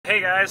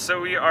Hey guys, so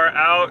we are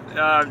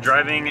out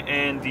driving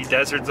in the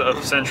deserts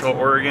of Central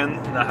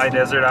Oregon, the high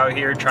desert out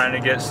here, trying to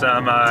get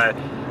some,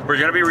 we're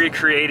going to be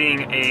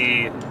recreating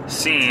a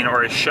scene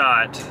or a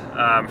shot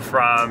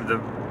from the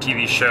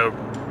TV show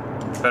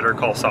Better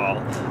Call Saul.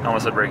 I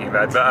almost said Breaking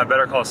Bad, but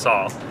Better Call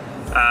Saul,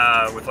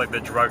 with like the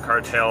drug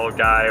cartel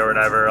guy or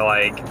whatever,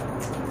 like,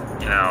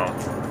 you know,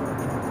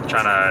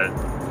 trying to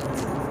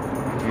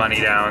money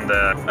down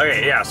the...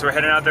 Okay, yeah, so we're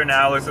heading out there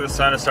now. Looks like the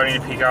sun is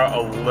starting to peek out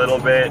a little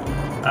bit.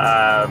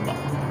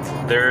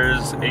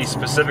 There's a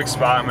specific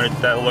spot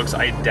that looks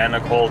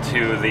identical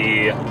to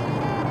the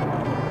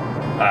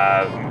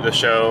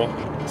show,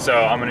 so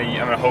I'm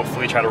gonna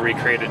hopefully try to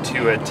recreate it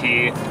to a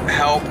T.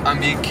 Help! I'm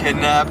being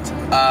kidnapped.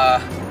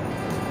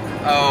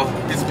 Oh,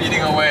 it's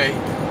speeding away.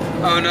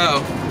 Oh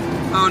no!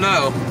 Oh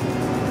no!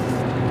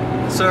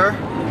 Sir,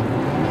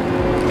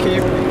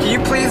 can you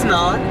please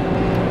not?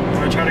 I'm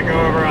gonna try to go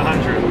over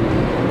 100.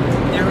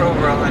 You're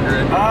over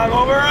 100. I'm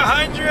over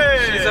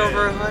 100! She's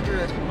over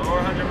 100. Over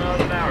 100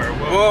 miles an hour.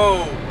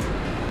 Whoa. Whoa.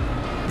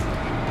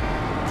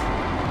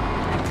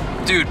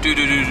 Dude,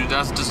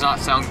 that does not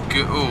sound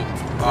good. Ooh. Look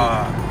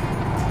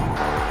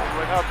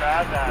how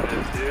bad that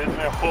is, dude.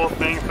 My whole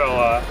thing fell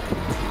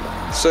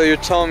off. So you're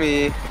telling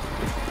me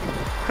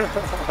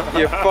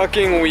your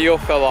fucking wheel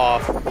fell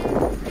off?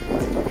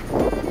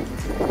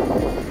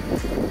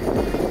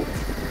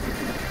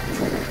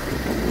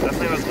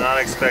 Definitely was not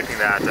expecting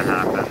that to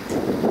happen.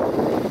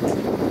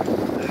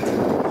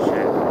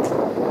 Shit.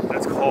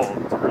 That's cold.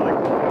 It's really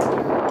cold.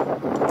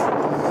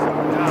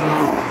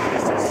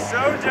 This is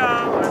so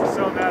dumb. I'm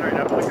so mad right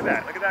now. But look at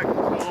that. Look at that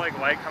cool like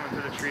light coming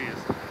through the trees.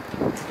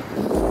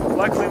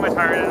 Luckily my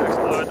tire didn't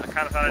explode. I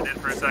kind of thought it did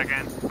for a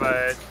second,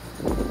 but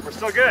we're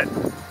still good.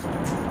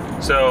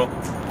 So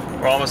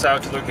we're almost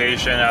out to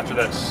location after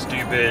that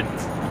stupid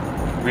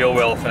wheel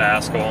well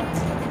finascal.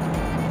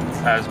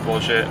 That was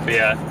bullshit. But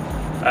yeah.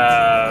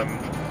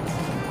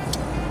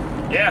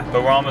 Yeah,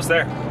 but we're almost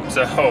there.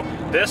 So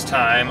this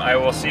time I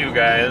will see you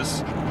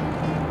guys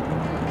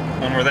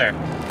when we're there.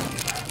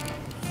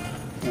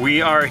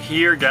 We are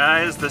here,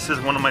 guys. This is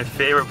one of my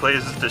favorite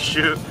places to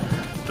shoot,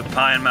 the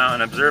Pine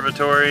Mountain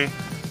Observatory.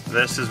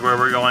 This is where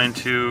we're going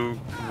to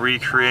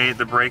recreate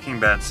the Breaking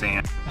Bad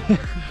scene.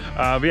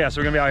 But yeah, so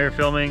we're gonna be out here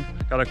filming.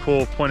 Got a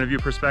cool point of view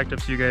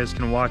perspective so you guys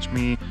can watch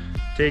me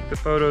take the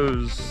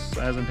photos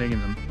as I'm taking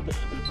them.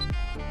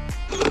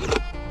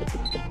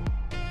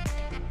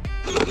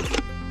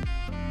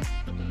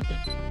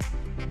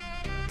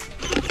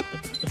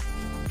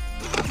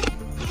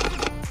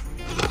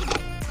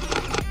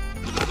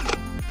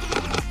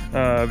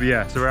 But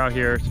yeah, so we're out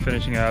here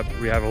finishing up.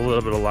 We have a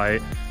little bit of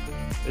light.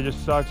 It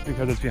just sucks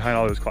because it's behind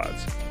all those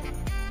clouds.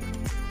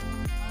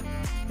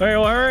 Okay,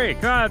 well hurry,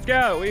 come on, let's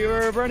go. We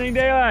were burning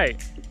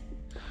daylight.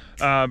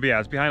 But yeah,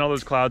 it's behind all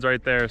those clouds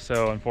right there,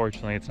 so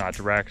unfortunately it's not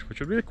direct,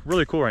 which would be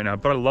really cool right now.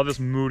 But I love this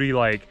moody,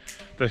 like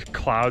the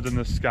clouds in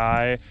the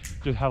sky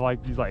just have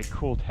like these like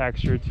cool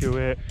texture to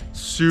it.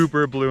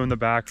 Super blue in the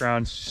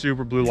background,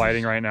 super blue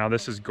lighting right now.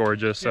 This is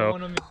gorgeous. So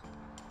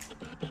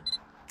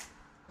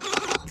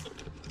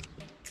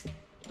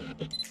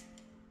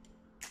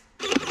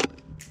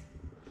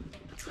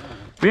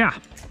but yeah,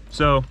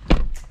 so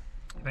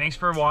thanks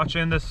for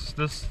watching this.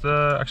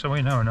 Actually,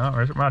 wait, no,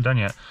 we're not done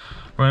yet.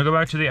 We're gonna go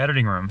back to the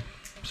editing room.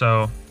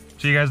 So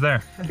see you guys there.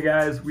 Hey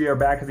guys, we are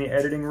back in the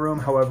editing room.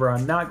 However,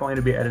 I'm not going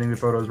to be editing the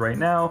photos right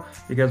now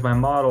because my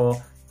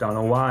model, don't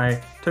know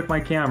why, took my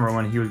camera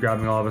when he was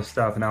grabbing all of his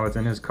stuff and now it's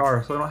in his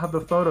car, so I don't have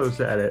the photos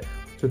to edit.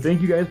 So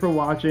thank you guys for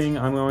watching.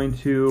 I'm going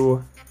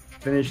to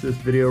finish this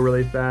video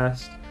really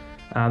fast.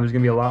 There's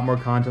gonna be a lot more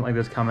content like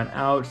this coming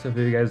out, so if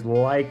you guys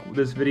like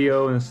this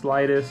video in the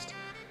slightest,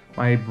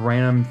 my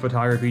random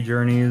photography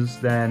journeys,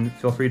 then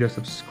feel free to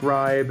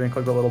subscribe and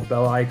click the little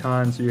bell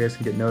icon so you guys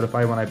can get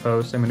notified when I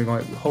post. I'm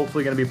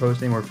hopefully going to be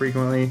posting more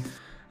frequently,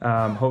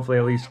 hopefully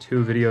at least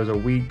 2 videos a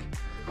week.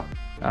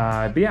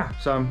 But yeah,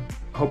 so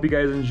hope you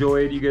guys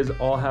enjoyed. You guys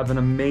all have an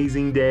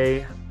amazing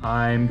day.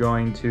 I'm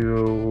going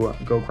to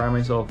go cry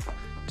myself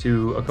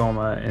to a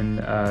coma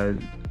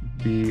and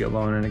be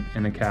alone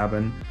in a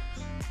cabin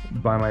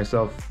by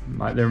myself.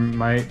 There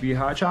might be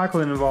hot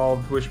chocolate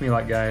involved. Wish me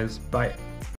luck, guys. Bye.